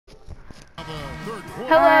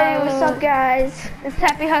Hello, what's up, guys? it's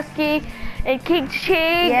Happy Husky and King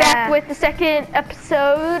Cha-Ching back with the second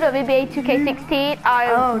episode of NBA 2K16.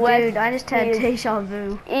 Dude, I just had deja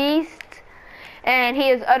vu. East, and he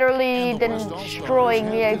is utterly destroying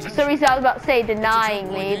me. For some reason I was about to say denying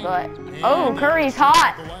me, but Curry's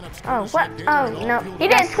hot. Oh, what? Oh, no. He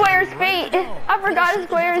didn't square his feet. I forgot to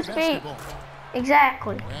square his feet.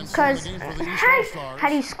 Exactly. Because how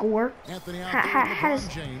do you score? How does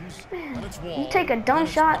you take a dumb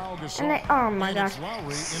shot and they? Oh my gosh.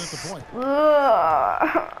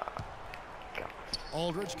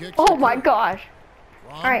 Oh my gosh.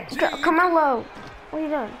 All right, come on low. What are you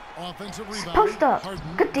doing? Post up.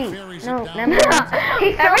 Good D. No, never mind.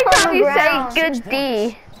 Every time you say good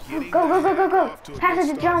D. Go. Pass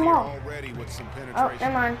it to John Wall. Oh,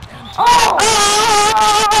 never mind. Oh!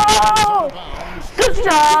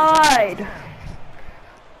 Denied!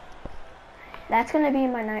 That's gonna be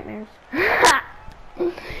my nightmares.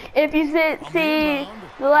 If you see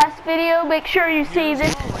the last video, make sure you see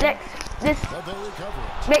this.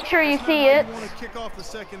 Make sure you see it.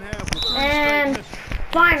 And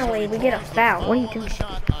finally, we get a foul. What are you doing?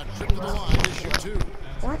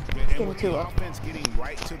 What? It's getting too low.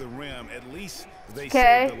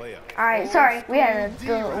 Okay. Alright, sorry. We had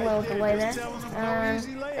a little delay there.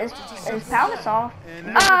 Is Pal off?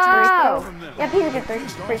 Oh! Yeah, he's a good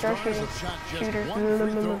free throw shooter.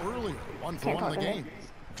 Can't call it good.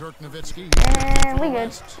 And we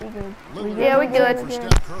good. Yeah, we good.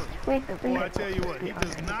 We I tell you what, he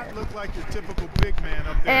does not look like your typical big man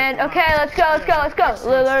up there. And okay, let's go.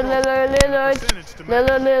 Lillard.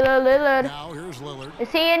 Now here's Lillard. Is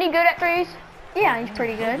he any good at threes? Yeah, he's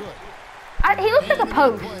pretty good. He looks like a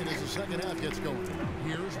post.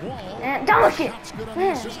 And dunk it!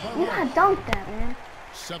 Man, you gotta dunk that, man.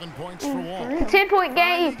 7 points for Wall. It's a 10-point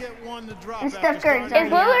game. And Steph Curry's Is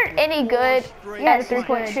Lillard any good as a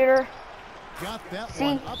three-point shooter?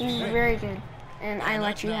 See, he's very good. And I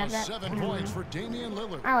let you have that.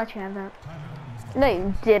 I let you have that. No,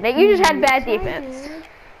 you didn't. You just had bad defense.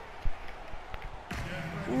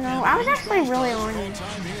 No, I was actually really on you.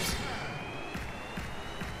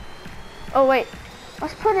 Oh, wait.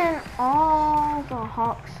 Let's put in all the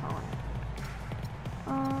Hawks on.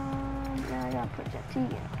 Now I gotta put Jeff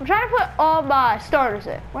Teague in. I'm trying to put all my starters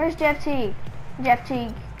in. Where's Jeff Teague? Jeff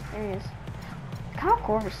Teague. There he is. Kyle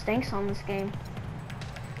Korver stinks on this game.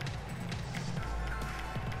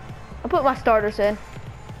 I put my starters in.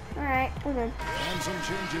 Alright, we're good.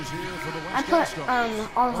 I put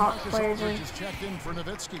all the Hawks players in.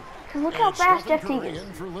 Cause look how fast Jeff Teague is.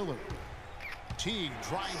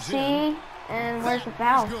 See? And where's the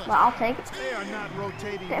foul? Well, I'll take it.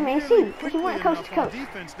 I mean, see, he went coast to coast.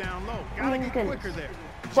 I mean, goodness.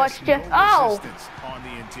 Watch Jeff. Oh!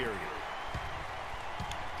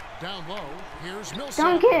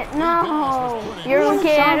 Dunk it! No! You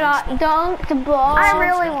cannot dunk the ball. I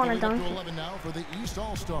really want to dunk it.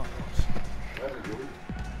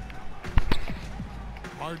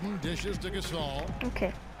 Harden dishes to Gasol.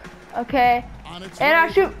 Okay. And I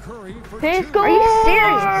shoot. He scores! Are you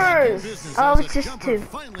serious? Oh, it's just 2.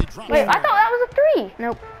 Wait, I thought that was a 3.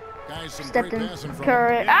 Nope. Stepped in.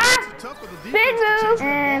 Curry. Ah! Spin move!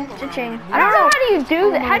 And cha-ching. I don't know how do you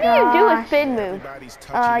do that. How do you do a spin move?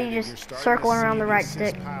 You just circle around the right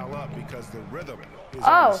stick.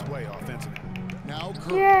 Oh.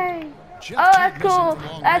 Yay. Oh, that's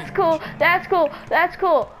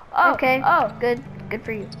cool. Oh, okay. Oh. Good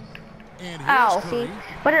for you. Ow. See?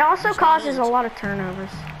 But it also causes a lot of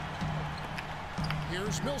turnovers.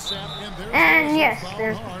 And yes,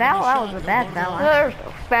 there's the foul. That was a bad foul. There's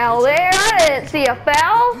no foul there. I didn't see a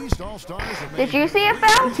foul. Did you see a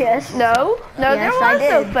foul? Yes. No. No, Yes, there I was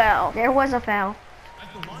no did. foul. There was a foul.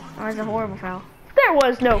 It was a horrible foul. There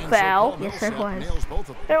was no foul. Yes, there was.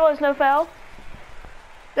 There was no foul.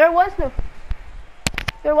 There was no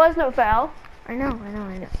foul. I know.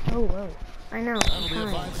 Oh, whoa. I know.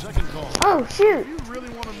 Oh, shoot.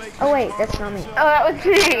 Oh, wait, that's not me. Oh, that was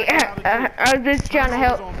me. I was just trying to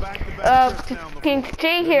help King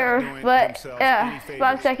Cha-Ching here, but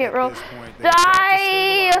 5 second rule.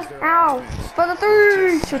 Die! Ow! For the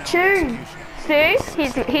 3! Cha-Ching! See?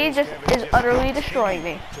 He just is utterly destroying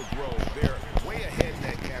me.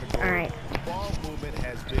 Alright.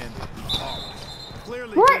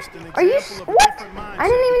 What? Are you? What? I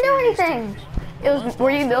didn't even do anything. Were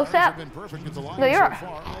you Millsap? No, you're.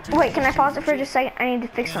 Wait, can I pause it for just a second? I need to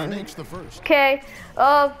fix something. Okay.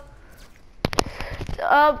 I'm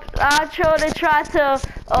try to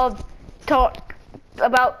talk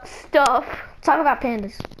about stuff. Talk about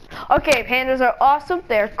pandas. Okay, pandas are awesome.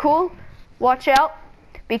 They're cool. Watch out,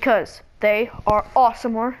 because they are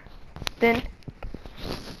awesomer than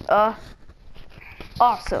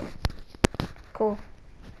awesome. Cool.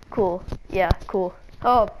 Cool. Yeah, cool.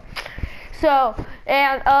 Oh, so,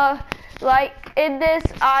 and, like, in this,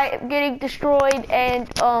 I'm getting destroyed, and,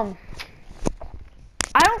 I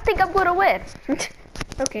don't think I'm gonna win.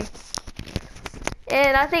 Okay.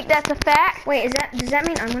 And I think that's a fact. Wait, does that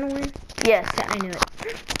mean I'm gonna win? Yes. I knew it.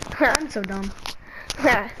 I'm so dumb.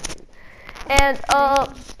 And,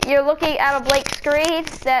 you're looking at a blank screen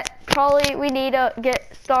that probably we need to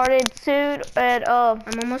get started soon, and, I'm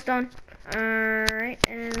almost done. Alright,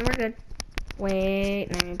 and we're good. Wait,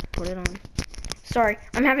 let me put it on. Sorry,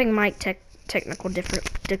 I'm having mic technical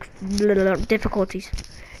difficulties.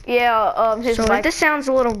 Yeah, his So mic. if this sounds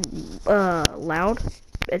a little loud,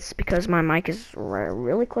 it's because my mic is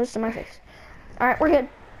really close to my face. Alright, we're good.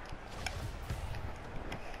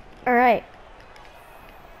 Alright.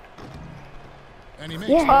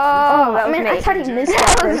 Yeah. Oh, that was man, me. I thought he missed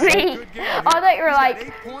That that. was me. I thought you were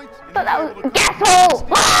like, but that was Gasol.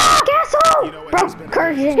 Gasol! Broke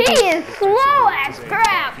Curry. He is slow as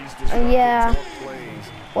crap. Yeah.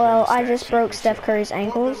 Well, I just broke Steph Curry's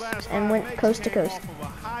ankles and went coast to coast.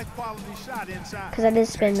 Because I did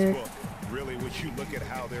spin move. Really, when you look at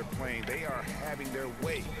how they're playing, they are having their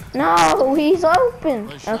way. No, he's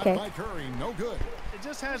open. Okay. It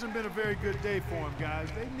just hasn't been a very good day for him, guys.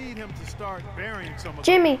 They need him to start burying some of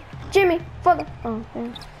Jimmy, fuck. Oh,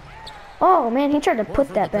 man. Oh, man, he tried to put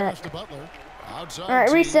that back. All right,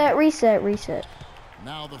 reset.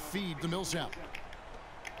 Now the feed to Millsap.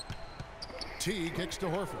 T kicks to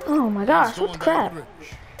Horford. Oh my gosh, what the crap?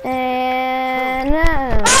 And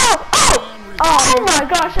no. Oh my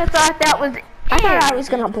gosh, I thought that was. I thought I was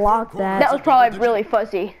gonna block that. That was probably really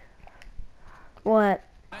fuzzy. What?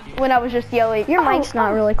 When I was just yelling. Your mic's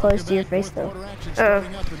not really close to your face though. Yeah.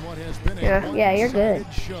 Yeah, you're good.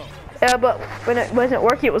 Yeah, but when it wasn't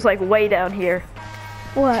working, it was like way down here.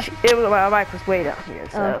 What? It was my mic was way down here.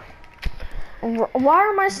 So. Why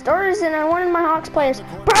are my starters in? I wanted my Hawks players.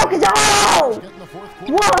 Broke his arm!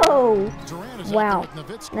 Whoa! Wow.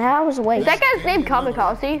 That was a waste. That guy's named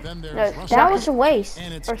Kamikaze. No, that was a waste.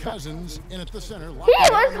 And it's Cousins in at the center.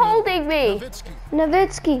 He was holding me.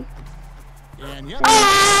 Nowitzki.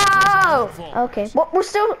 Oh! Okay. Well, we're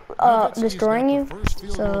still destroying you.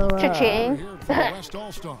 So Cha-ching.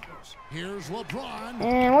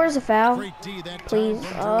 And where's the foul? Please.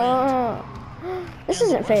 This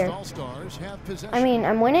isn't fair. I mean,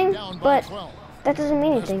 I'm winning, but that doesn't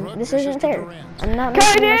mean anything. This isn't fair. I'm not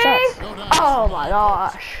making my shots. Oh my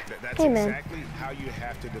gosh. Hey man. Is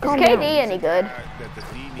KD any good?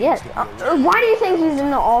 Yes. Why do you think he's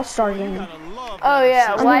in the All-Star game? Oh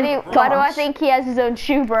yeah. Why do I think he has his own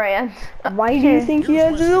shoe brand? Why do you think he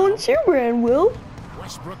has his own shoe brand, Will?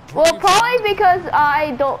 Well, probably because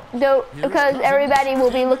I don't know, because everybody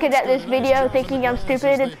will be looking at this video thinking I'm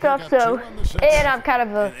stupid and stuff, so, and I'm kind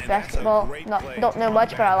of a basketball, don't know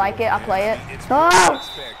much, but I like it, I play it. Oh!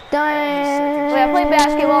 Dang! When I play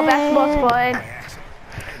basketball's fun.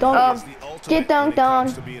 Get dunked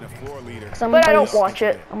on. But I don't watch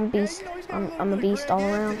it. I'm a beast. I'm a beast all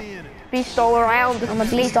around. Beast all around. I'm a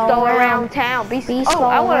beast all around town. Beast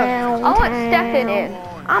all around. I want Stephen in.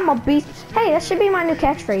 I'm a beast. Hey, that should be my new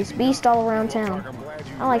catchphrase. Beast all around town.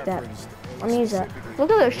 I like that. I'm gonna use that.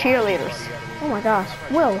 Look at those cheerleaders. Oh my gosh.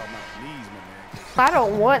 Will. I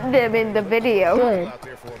don't want them in the video. Good.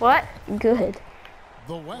 What? Good.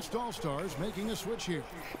 The West All-Stars making a switch here.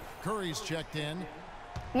 Curry's checked in.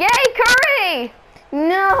 Yay, Curry!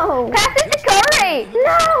 No. Pass it to Curry!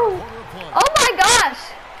 No. Oh my gosh!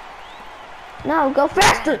 No, go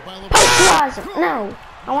faster. Posterize him. No.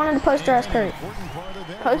 I wanted to posterize Curry.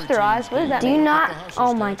 Posterize? What is that? Do you not?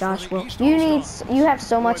 Oh my gosh, Will. You have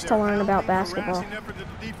so much to learn about basketball.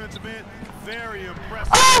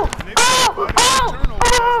 Oh!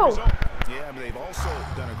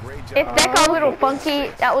 If that got a little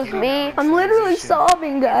funky, that was me. I'm literally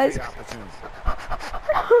sobbing, guys.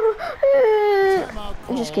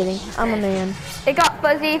 I'm just kidding. I'm a man. It got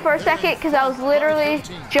fuzzy for a second because I was literally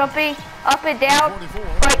jumping up and down,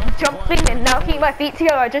 like jumping and knocking my feet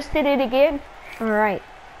together. I just did it again. All right.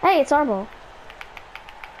 Hey, it's our ball.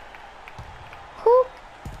 Who?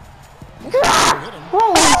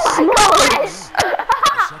 Holy smokes!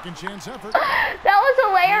 Second chance effort. That was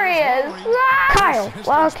hilarious. Kyle.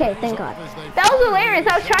 Well, okay, thank God. That was hilarious.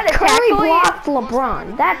 I was trying to Curry tackle blocked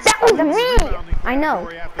LeBron. That was me. I know.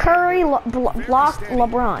 Curry blocked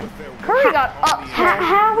LeBron. Curry got up.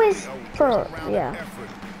 How is for yeah?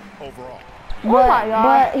 Oh my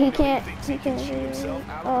God. But he can't.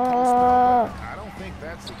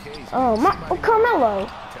 Oh, Carmelo.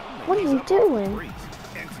 What are you doing?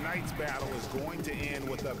 Tonight's battle is going to end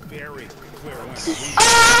with a very clear win.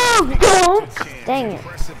 Oh, don't. Dang it.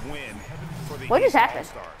 Impressive win for the What just happened?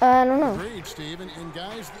 I don't know. Agreed, Steve. And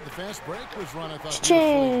guys, the fast break was run, I thought.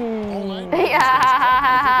 Cha-ching.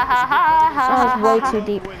 That was way too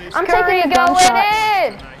deep. I'm Curry taking a dumb going shot.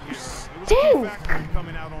 in.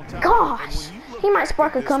 Dang. Gosh. He might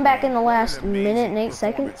spark a comeback in the last minute and 8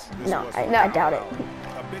 seconds. No, I doubt it.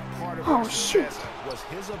 A big part of Oh, their shoot. success was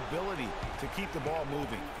his ability to keep the ball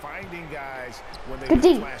moving, finding guys when they Good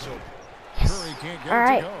D. flash open. Curry can't get All it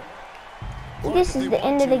right. to go. This is the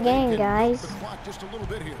end of the game, guys. The clock just a little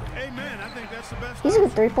bit here. Amen. I think that's the best. He's a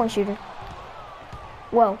good 3-point shooter.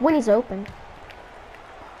 Well, when he's open.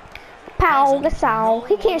 Pow, Gasol.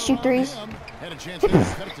 He can't shoot threes. Had a chance to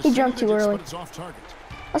cut it to He jumped too single digits, early. but it's off target.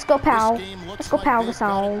 Let's go, Pow. This game looks Let's go, like Pow, they've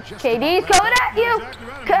got it Gasol. just KD's about coming at you. Exactly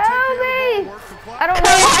right. Kobe. I don't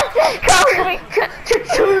know what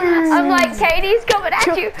Kobe. I'm like, KD's coming at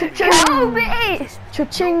you. Kobe.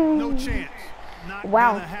 Cha-ching. No chance. Not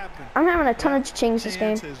Wow. gonna happen. I'm having a ton of cha-chings this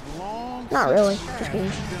game. Chance is long Not since really, them just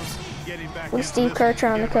kidding. getting back With into Steve this Kerr one.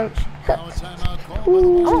 trying to coach. Now a timeout call by the I'm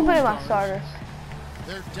Washington gonna put in my Stars. starters.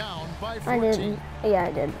 They're down by I 14. didn't. Yeah,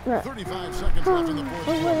 I did. 35 seconds left in the fourth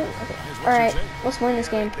quarter. Here's what Alright, you say. let's win this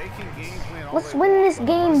game. They can game plan all Let's they win want, this but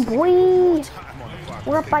game, once they boy. get time on the clock,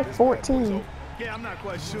 We're up by they take this back. 14. Yeah, I'm not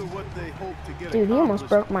quite sure what they hope to get Dude, he almost accomplished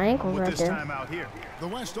broke my ankles with right this there. time out here. The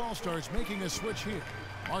West All-Stars making a switch here.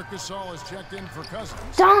 Marcus Gasol is checked in for Cousins.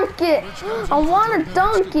 Dunk it! I want to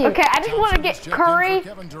dunk it! Okay, I just want to get Checked in for Curry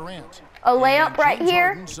Kevin Durant. a layup right James here.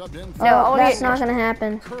 Harden subbed in for No, I Oh, wanna that's get not going to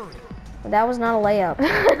happen. Curry. That was not a layup.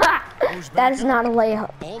 Goes That back is up. not a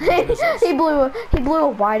layup. All businesses. he blew a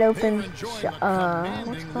wide They're open enjoying a what's it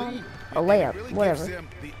commanding called? lead. A layup, Really whatever. gives them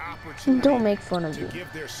the opportunity Don't make fun of to me.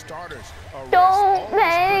 give their starters a rest. Don't Always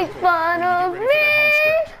make critical fun when you of get ready for that home me.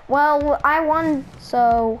 stretch. Well, I won,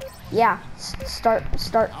 so yeah. Start.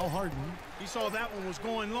 Al Harden. He saw that one was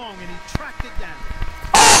going long and he tracked it down.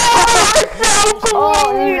 So close.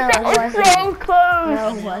 Oh, no, That it was wasn't. so close. No,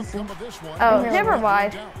 it The wasn't. outcome of this one. Oh, No. never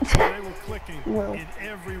mind. They were clicking Well. in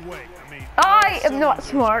every way. I mean, I am not cylinders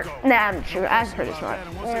smart. go. Nah, I'm true. I'm pretty smart.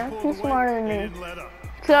 And once they Yeah, pulled he's away, smarter than they me. didn't let up.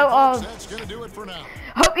 So, That's going to do it for now.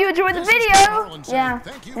 hope you enjoyed the This is video. Harlan saying Yeah.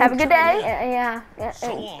 thank you Have a good for tuning day. in. Yeah.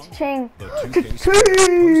 So long. Ching. The 2K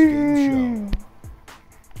post-game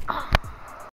show.